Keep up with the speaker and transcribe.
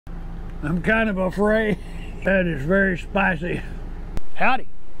I'm kind of afraid. That is very spicy. Howdy.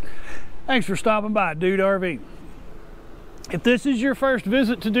 Thanks for stopping by Dude RV. If this is your first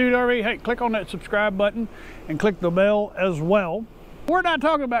visit to Dude RV, hey, click on that subscribe button and click the bell as well. We're not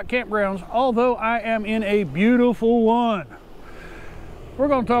talking about campgrounds, although I am in a beautiful one. We're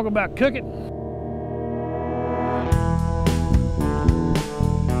going to talk about cooking.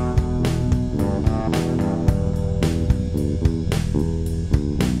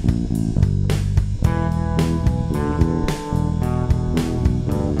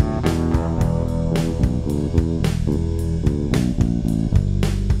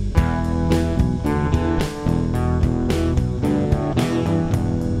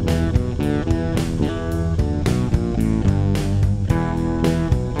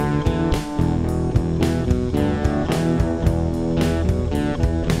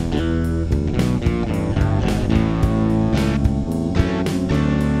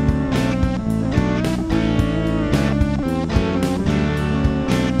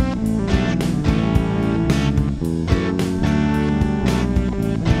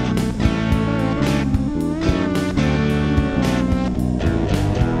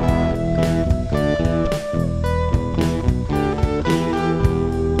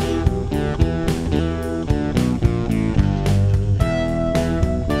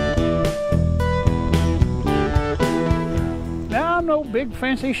 Big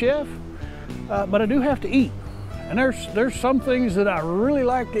fancy chef, but I do have to eat, and there's some things that I really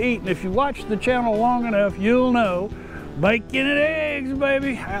like to eat, and if you watch the channel long enough, you'll know bacon and eggs,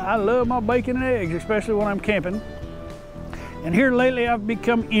 baby. I love my bacon and eggs, especially when I'm camping. And here lately I've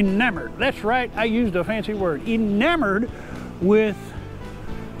become enamored. That's right, I used a fancy word, enamored with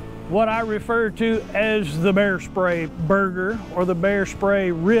what I refer to as the bear spray burger or the bear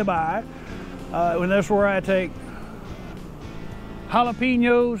spray ribeye, and that's where I take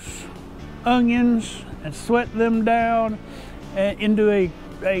jalapenos, onions, and sweat them down into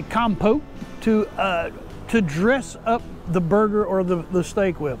a compote to dress up the burger or the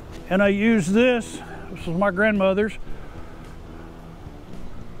steak with. And I use this was my grandmother's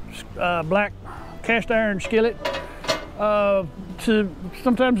black cast iron skillet to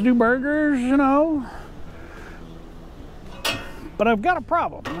sometimes do burgers, you know. But I've got a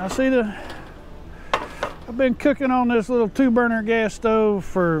problem. I see I've been cooking on this little 2-burner gas stove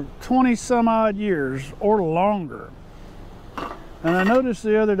for 20 some odd years or longer. And I noticed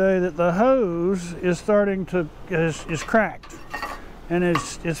the other day that the hose is starting to, is cracked and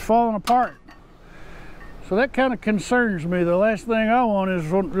it's falling apart. So that kind of concerns me. The last thing I want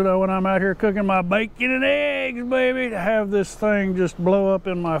is, you know, when I'm out here cooking my bacon and eggs, baby, to have this thing just blow up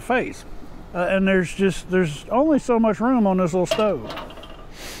in my face. And there's only so much room on this little stove.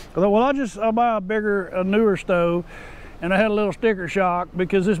 Well, I'll buy a newer stove, and I had a little sticker shock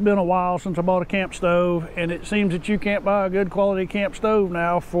because it's been a while since I bought a camp stove, and it seems that you can't buy a good quality camp stove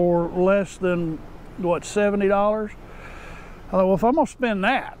now for less than, what, $70? I thought, well, if I'm gonna spend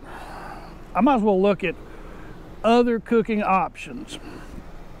that, I might as well look at other cooking options.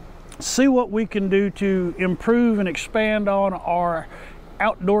 See what we can do to improve and expand on our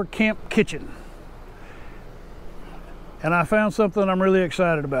outdoor camp kitchen. And I found something I'm really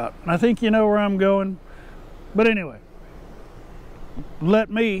excited about. And I think you know where I'm going. But anyway, let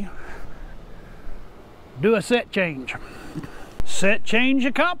me do a set change. Set change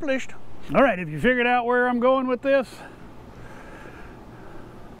accomplished. All right, have you figured out where I'm going with this?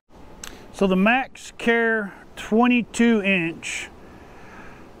 So the Max Care 22-inch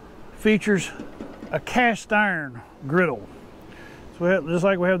features a cast iron griddle. So just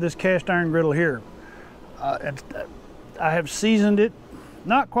like we have this cast iron griddle here. I have seasoned it,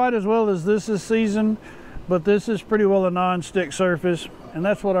 not quite as well as this is seasoned, but this is pretty well a non-stick surface, and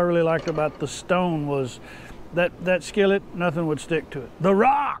that's what I really liked about the stone was that skillet, nothing would stick to it. The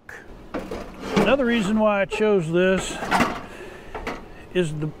rock! Another reason why I chose this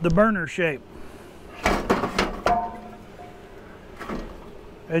is the burner shape.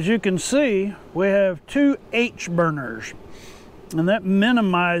 As you can see, we have 2 H burners, and that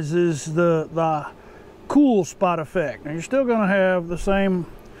minimizes the cool spot effect. Now you're still going to have the same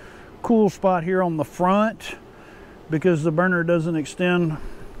cool spot here on the front because the burner doesn't extend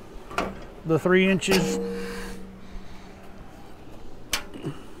the 3 inches.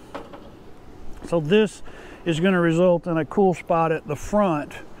 So this is going to result in a cool spot at the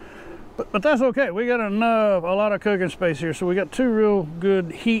front, but that's okay. We got a lot of cooking space here, so we got 2 real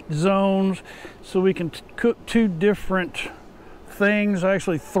good heat zones, so we can cook 2 different things,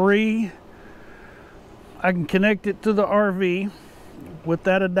 actually 3. I can connect it to the RV with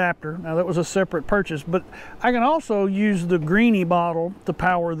that adapter. Now that was a separate purchase, but I can also use the greenie bottle to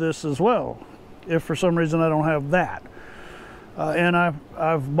power this as well, if for some reason I don't have that. And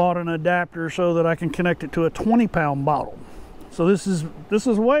I've bought an adapter so that I can connect it to a 20-pound bottle. So this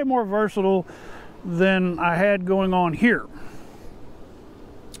is way more versatile than I had going on here.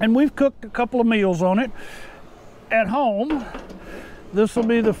 And we've cooked a couple of meals on it at home. This will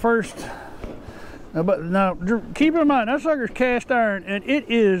be the first. But now, keep in mind, that sucker's cast iron, and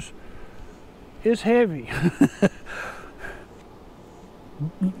it's heavy.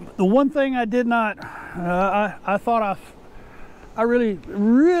 The one thing I did not, I thought I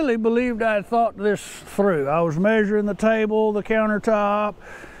really believed I had thought this through. I was measuring the table, the countertop.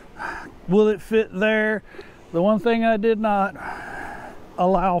 Will it fit there? The one thing I did not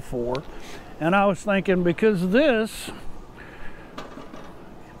allow for, and I was thinking, because this,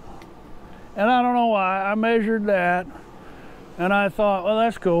 and I don't know why, I measured that, and I thought, well,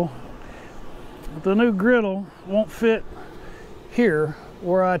 that's cool. But the new griddle won't fit here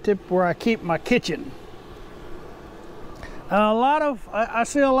where I keep my kitchen. I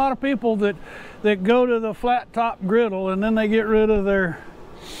see a lot of people that go to the flat top griddle and then they get rid of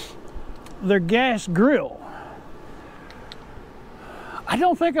their gas grill. I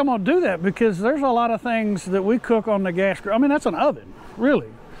don't think I'm gonna do that, because there's a lot of things that we cook on the gas grill. I mean, that's an oven, really.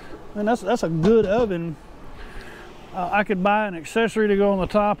 And that's a good oven. I could buy an accessory to go on the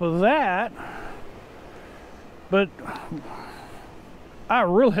top of that, but I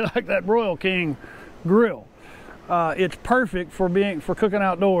really like that Royal King grill. It's perfect for cooking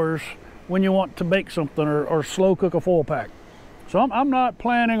outdoors when you want to bake something or slow cook a foil pack. So I'm not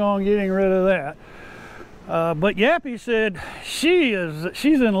planning on getting rid of that. But Yappy said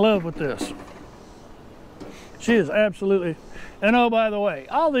she's in love with this. She is absolutely. And oh, by the way,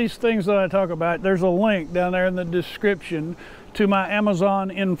 all these things that I talk about, there's a link down there in the description to my Amazon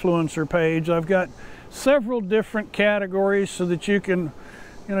influencer page. I've got several different categories so that you can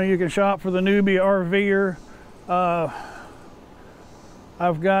shop for the newbie RVer.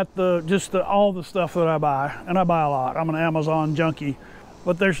 I've got all the stuff that I buy, and I buy a lot. I'm an Amazon junkie.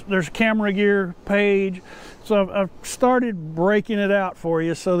 But there's camera gear page. So I've started breaking it out for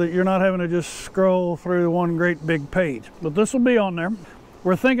you so that you're not having to just scroll through one great big page. But this will be on there.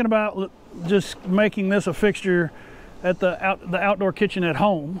 We're thinking about just making this a fixture at the outdoor kitchen at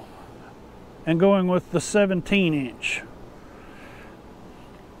home and going with the 17-inch.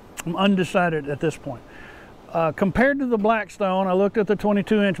 I'm undecided at this point. Compared to the Blackstone, I looked at the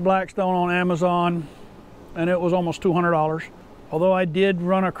 22-inch Blackstone on Amazon, and it was almost $200. Although I did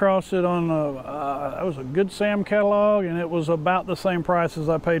run across it on it was a Good Sam catalog, and it was about the same price as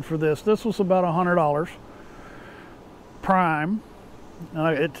I paid for this. This was about $100 prime.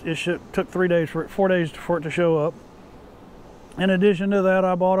 It took 4 days for it to show up. In addition to that,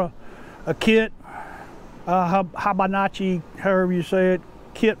 I bought a kit, Habanachi, however you say it,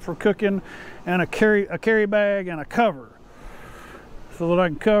 kit for cooking, and a carry bag and a cover so that I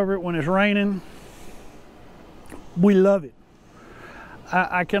can cover it when it's raining. We love it.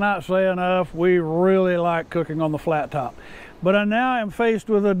 I cannot say enough, we really like cooking on the flat top. But I now am faced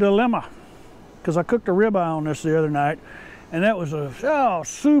with a dilemma, because I cooked a ribeye on this the other night, and that was a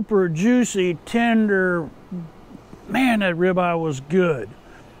super juicy, tender, man, that ribeye was good.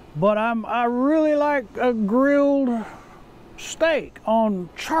 But I really like a grilled steak on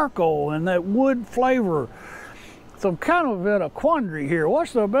charcoal and that wood flavor. So I'm kind of in a quandary here.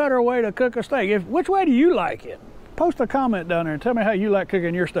 What's the better way to cook a steak? Which way do you like it? Post a comment down there and tell me how you like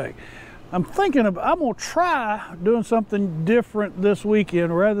cooking your steak. I'm gonna try doing something different this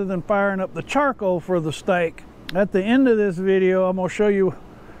weekend. Rather than firing up the charcoal for the steak, at the end of this video I'm gonna show you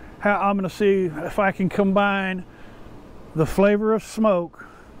how I'm gonna see if I can combine the flavor of smoke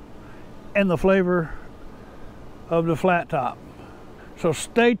and the flavor of the flat top. So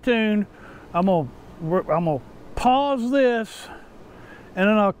stay tuned. I'm gonna pause this, and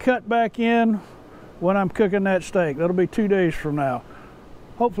then I'll cut back in when I'm cooking that steak. That'll be 2 days from now.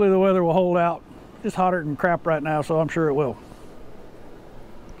 Hopefully the weather will hold out. It's hotter than crap right now, so I'm sure it will.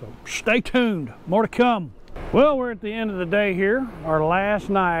 So stay tuned, more to come. Well, we're at the end of the day here, our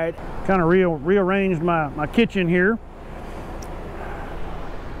last night. Kind of rearranged my kitchen here.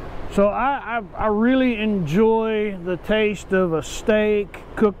 So I really enjoy the taste of a steak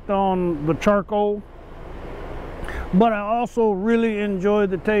cooked on the charcoal. But I also really enjoy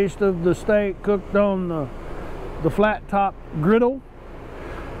the taste of the steak cooked on the flat top griddle.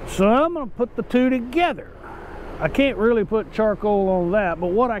 So I'm gonna put the two together. I can't really put charcoal on that, but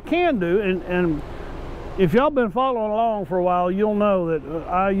what I can do, and if y'all been following along for a while, you'll know that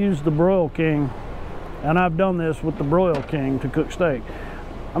I use the Royal King And I've done this with the Broil King to cook steak.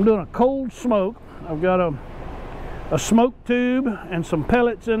 I'm doing a cold smoke. I've got a smoke tube and some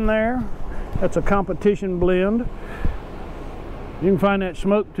pellets in there. That's a competition blend. You can find that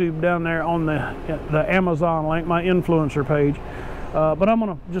smoke tube down there on the Amazon link, my influencer page. But I'm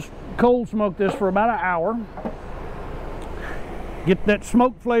gonna just cold smoke this for about an hour. Get that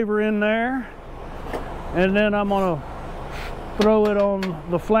smoke flavor in there. And then I'm gonna throw it on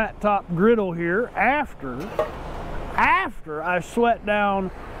the flat top griddle here after I sweat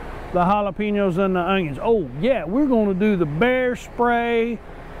down the jalapenos and the onions. Oh yeah, we're gonna do the bear spray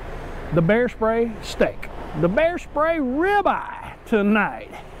steak, the bear spray ribeye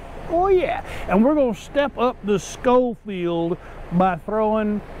tonight. Oh yeah, and we're gonna step up the Schofield by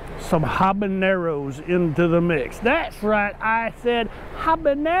throwing some habaneros into the mix. That's right, I said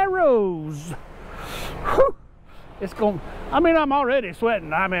habaneros. Whew. It's going, I mean, I'm already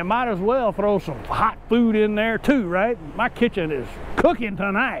sweating. I mean, might as well throw some hot food in there too, right? My kitchen is cooking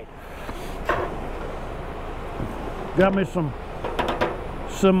tonight. Got me some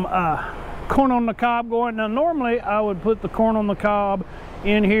corn on the cob going. Now, normally I would put the corn on the cob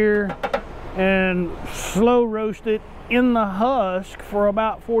in here and slow roast it in the husk for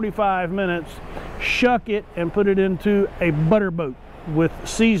about 45 minutes, shuck it and put it into a butter boat with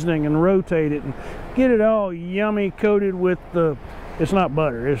seasoning and rotate it and get it all yummy coated with the, it's not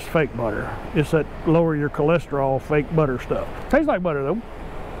butter, it's fake butter. It's that lower your cholesterol fake butter stuff. Tastes like butter though.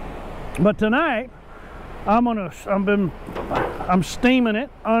 But tonight I'm steaming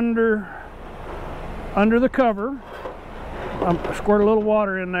it under the cover. I'm squirt a little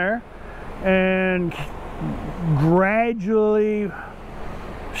water in there and gradually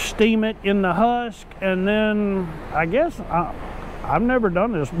steam it in the husk, and then I guess I've never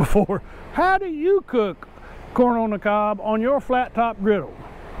done this before. How do you cook corn on the cob on your flat top griddle?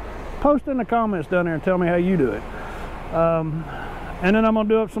 Post in the comments down there and tell me how you do it. And then I'm gonna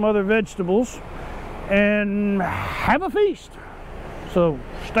do up some other vegetables and have a feast. So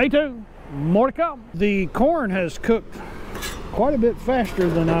stay tuned, more to come. The corn has cooked quite a bit faster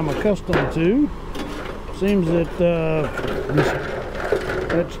than I'm accustomed to. Seems that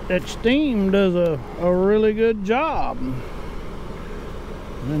that steam does a really good job.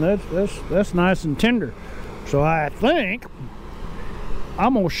 And that's nice and tender. So I think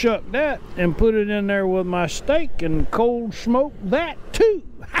I'm gonna shuck that and put it in there with my steak and cold smoke that too.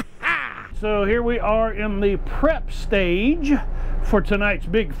 So here we are in the prep stage for tonight's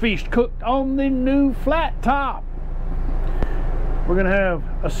big feast, cooked on the new flat top. We're gonna have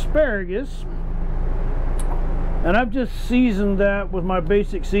asparagus, and I've just seasoned that with my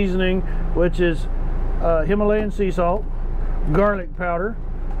basic seasoning, which is Himalayan sea salt, garlic powder,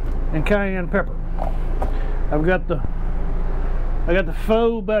 and cayenne pepper. I got the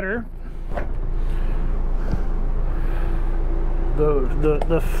faux butter,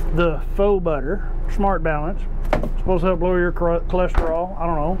 the faux butter, Smart Balance. It's supposed to help lower your cholesterol. I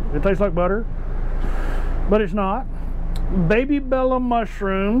don't know. It tastes like butter, but it's not. Baby Bella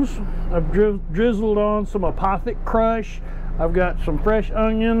mushrooms. I've drizzled on some apothic crush. I've got some fresh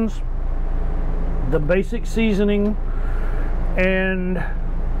onions, the basic seasoning, and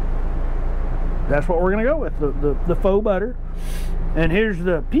that's what we're gonna go with, the faux butter. And here's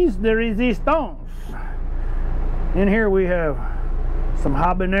the piece de resistance. In here we have some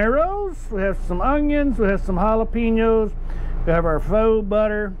habaneros, we have some onions, we have some jalapenos, we have our faux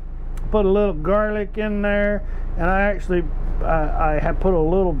butter, put a little garlic in there, and I have put a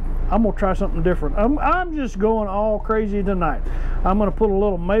little, I'm gonna try something different. I'm just going all crazy tonight. I'm gonna put a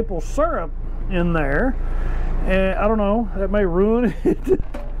little maple syrup in there, and I don't know, that may ruin it.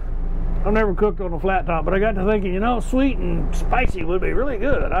 I've never cooked on a flat top, but I got to thinking, you know, sweet and spicy would be really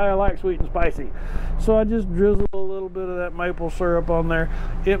good. I like sweet and spicy. So I just drizzle a little bit of that maple syrup on there.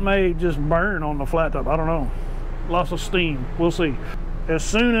 It may just burn on the flat top, I don't know. Lots of steam, we'll see. As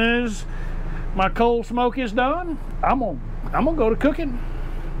soon as my cold smoke is done, I'm gonna go to cooking.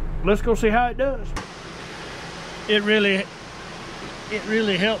 Let's go see how it does. It really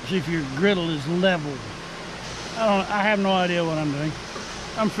helps if your griddle is level. I have no idea what I'm doing.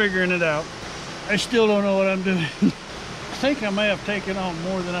 I'm figuring it out. I still don't know what I'm doing. I think I may have taken on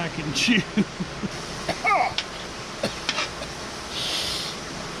more than I can chew.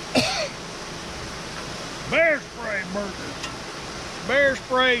 Bear spray burger. Bear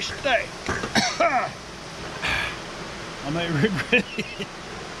spray steak. I may regret it.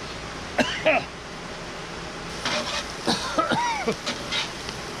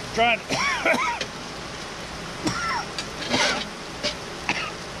 Trying to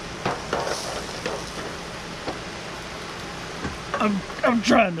I'm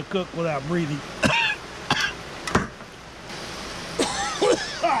trying to cook without breathing.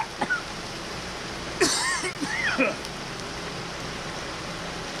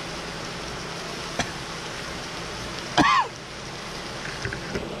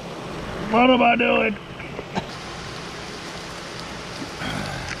 What am I doing?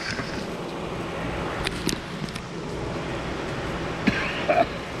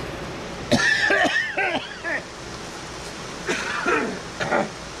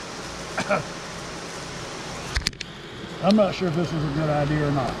 I'm not sure if this is a good idea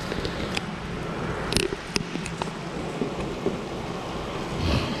or not.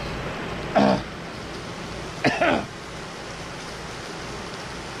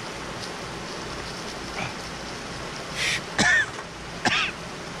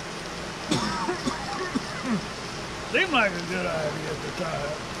 Seemed like a good idea at the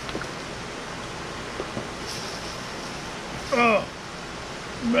time. Oh,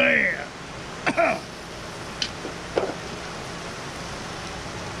 man.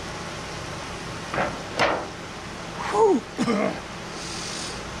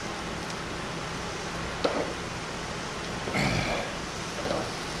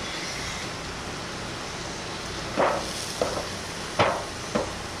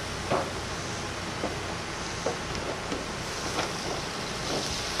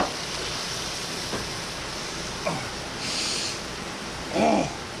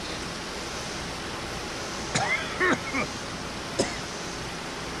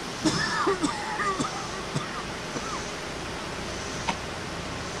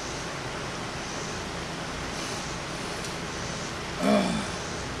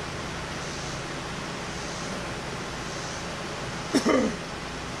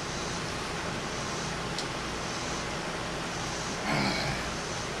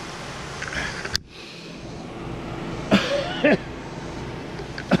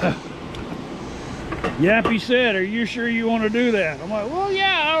 Yappy said, "Are you sure you want to do that?" I'm like, "Well,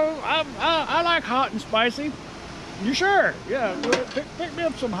 yeah, I like hot and spicy." You sure? Yeah, pick me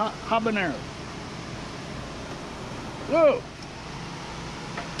up some habanero. Whoa!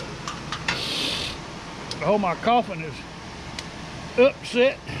 Oh, my coughing is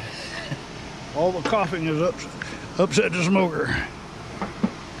upset. All the coughing is upset the smoker.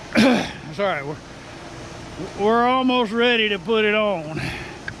 It's all right. We're almost ready to put it on.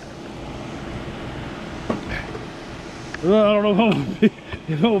 Well, I don't know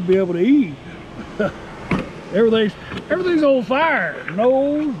if I'll be able to eat. Everything's on fire.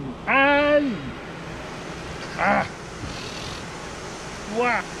 Nose, eyes. Ah.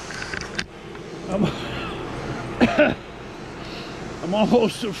 Wow. I'm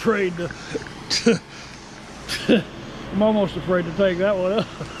almost afraid to I'm almost afraid to take that one up.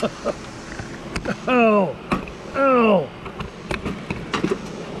 Oh. Oh.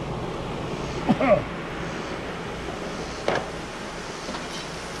 Oh.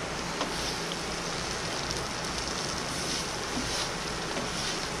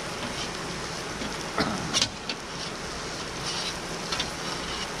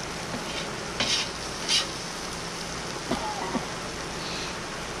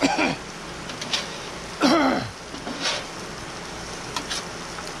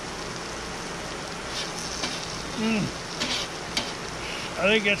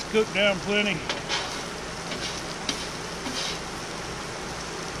 I think that's cooked down plenty.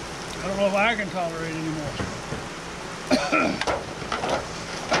 I don't know if I can tolerate anymore.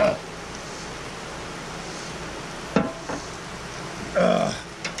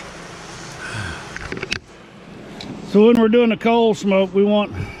 So when we're doing the cold smoke, we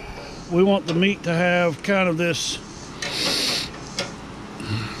want the meat to have kind of this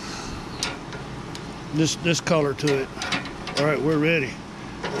color to it. All right, we're ready.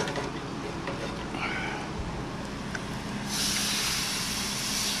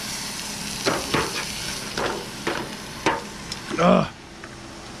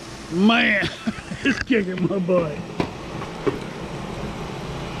 Man, it's kicking my butt.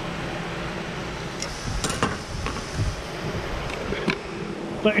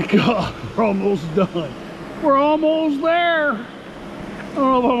 Thank God, we're almost done. We're almost there. I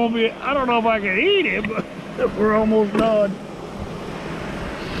don't know if I can eat it, but we're almost done.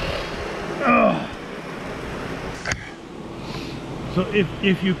 So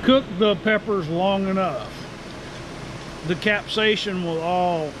if you cook the peppers long enough, the capsaicin will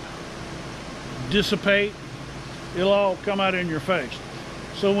all dissipate. It'll all come out in your face.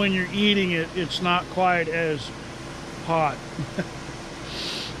 So when you're eating it, it's not quite as hot.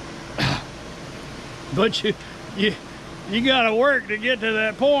 But you gotta work to get to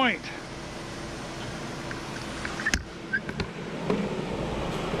that point.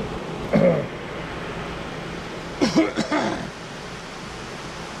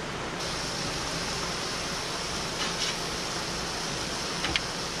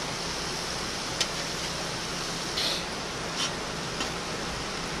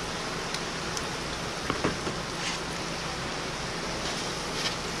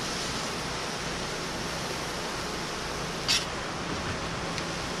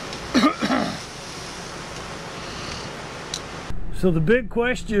 So the big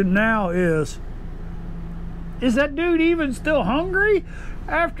question now is that dude even still hungry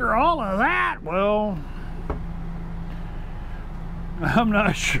after all of that? Well, I'm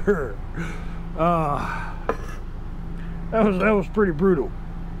not sure. That was pretty brutal.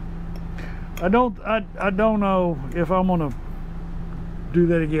 I don't know if I'm gonna do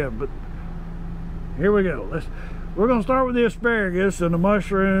that again, but here we go. We're gonna start with the asparagus and the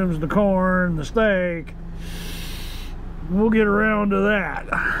mushrooms, the corn, the steak. We'll get around to that.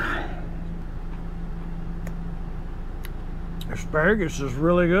 Asparagus is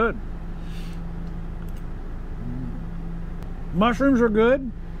really good. Mushrooms are good.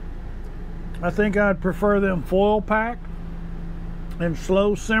 I think I'd prefer them foil packed and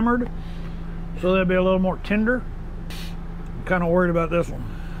slow simmered, so they'll be a little more tender. I'm kind of worried about this one.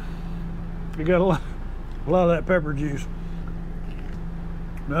 You got a lot of that pepper juice.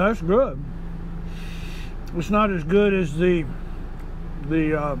 Now, that's good. It's not as good as the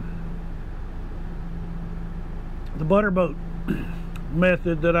butterboat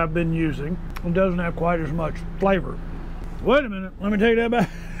method that I've been using. It doesn't have quite as much flavor. Wait a minute, let me take that back.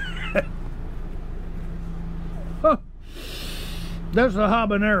 Huh. That's a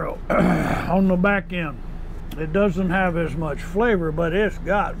habanero on the back end. It doesn't have as much flavor, but it's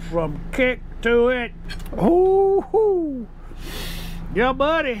got some kick to it. Ooh, yeah,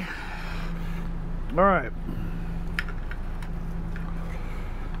 buddy. All right.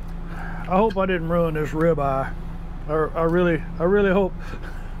 I hope I didn't ruin this ribeye. I really hope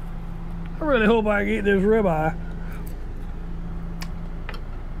I can eat this ribeye.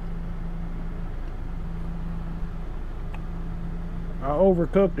 I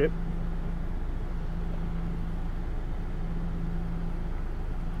overcooked it.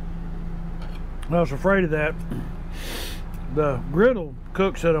 I was afraid of that. The griddle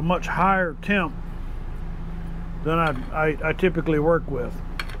cooks at a much higher temp than I typically work with.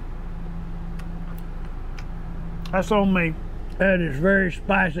 That's on me. That is very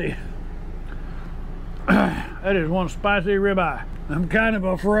spicy. That is one spicy ribeye. I'm kind of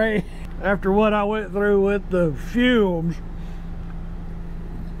afraid after what I went through with the fumes.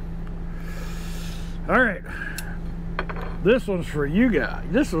 All right, this one's for you guys.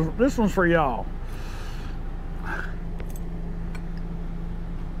 This one's for y'all.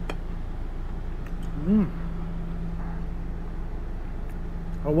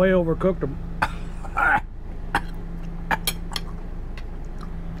 I way overcooked them.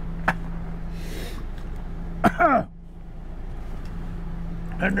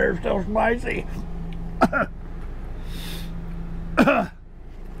 And they're still spicy.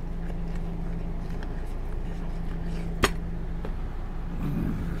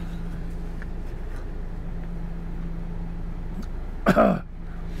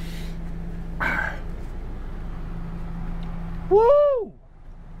 Woo!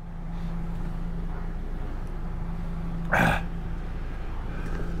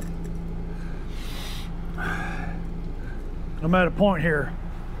 I'm at a point here.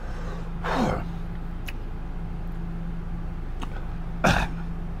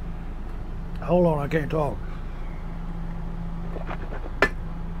 Hold on, I can't talk.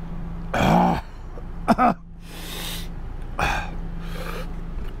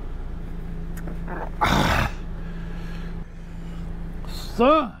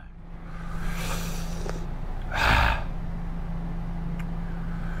 Son.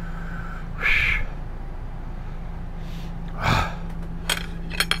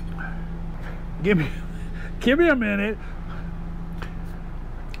 Give me a minute.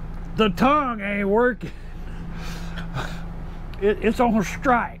 The tongue ain't working. It's on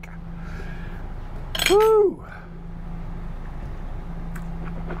strike. Woo!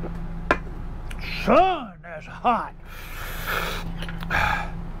 Son, that's hot.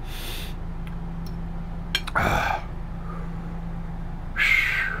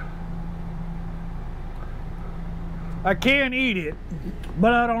 I can't eat it,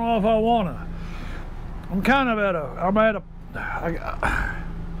 but I don't know if I wanna. I'm kind of at a,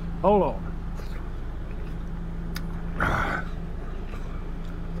 hold on.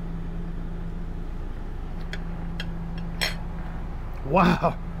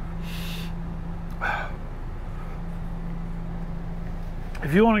 Wow.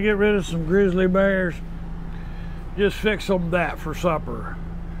 If you want to get rid of some grizzly bears, just fix them that for supper.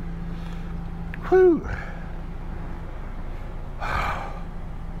 Whew.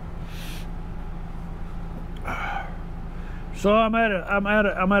 So I'm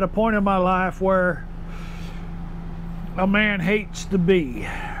at a point in my life where a man hates to be,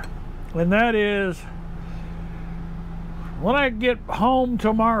 and that is when I get home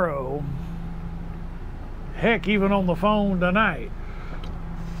tomorrow, heck, even on the phone tonight,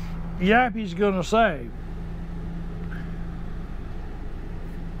 Yappy's gonna say,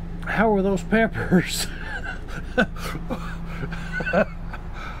 how are those peppers?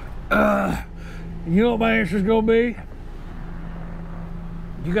 You know what my answer's gonna be?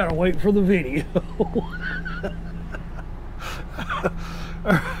 You gotta wait for the video.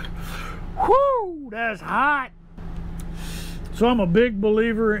 Whoo, that's hot. So I'm a big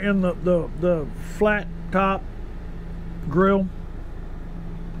believer in the flat top grill.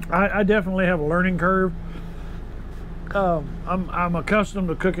 I definitely have a learning curve. I'm accustomed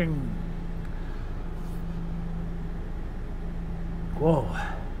to cooking. Whoa.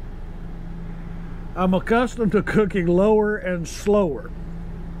 I'm accustomed to cooking lower and slower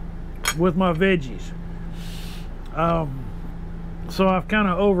with my veggies. So I've kind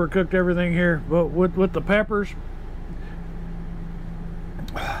of overcooked everything here, but with the peppers,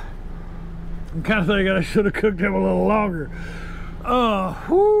 I'm kind of thinking I should have cooked them a little longer.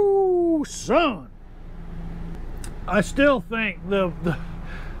 Whoo, son. I still think the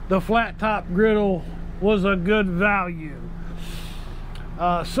flat top griddle was a good value.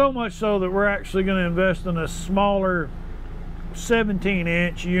 So much so that we're actually going to invest in a smaller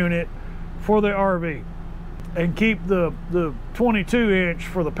 17-inch unit for the RV and keep the 22-inch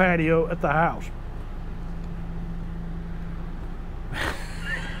for the patio at the house.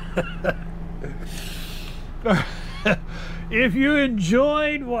 If you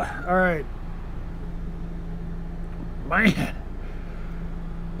enjoyed what, all right, man,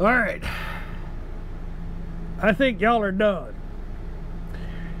 all right, I think y'all are done.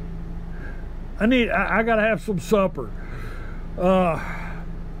 I gotta have some supper.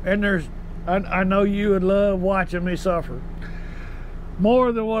 And I know you would love watching me suffer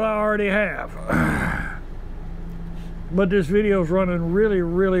more than what I already have. But this video's running really,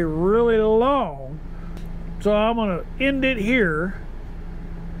 really, really long. So I'm gonna end it here.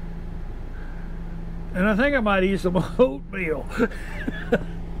 And I think I might eat some oatmeal.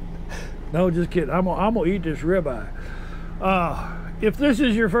 No, just kidding. I'm gonna eat this ribeye. If this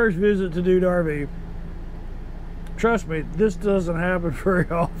is your first visit to Dude RV, trust me, this doesn't happen very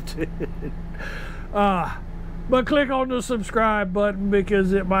often. But click on the subscribe button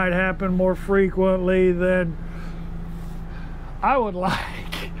because it might happen more frequently than I would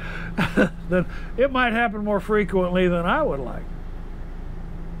like. It might happen more frequently than I would like.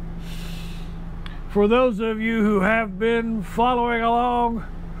 For those of you who have been following along,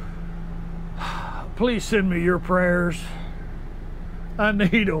 please send me your prayers. I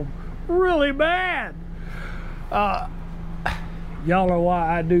need them really bad. Y'all know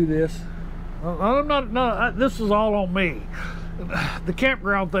why I do this. I'm not, no, this is all on me. The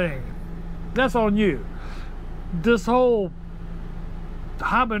campground thing, that's on you. This whole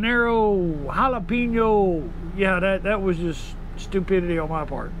habanero, jalapeno, yeah, that was just stupidity on my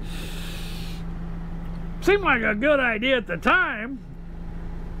part. Seemed like a good idea at the time.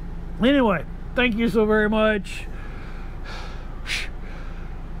 Anyway, thank you so very much.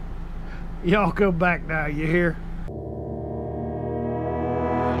 Y'all come back now, you hear?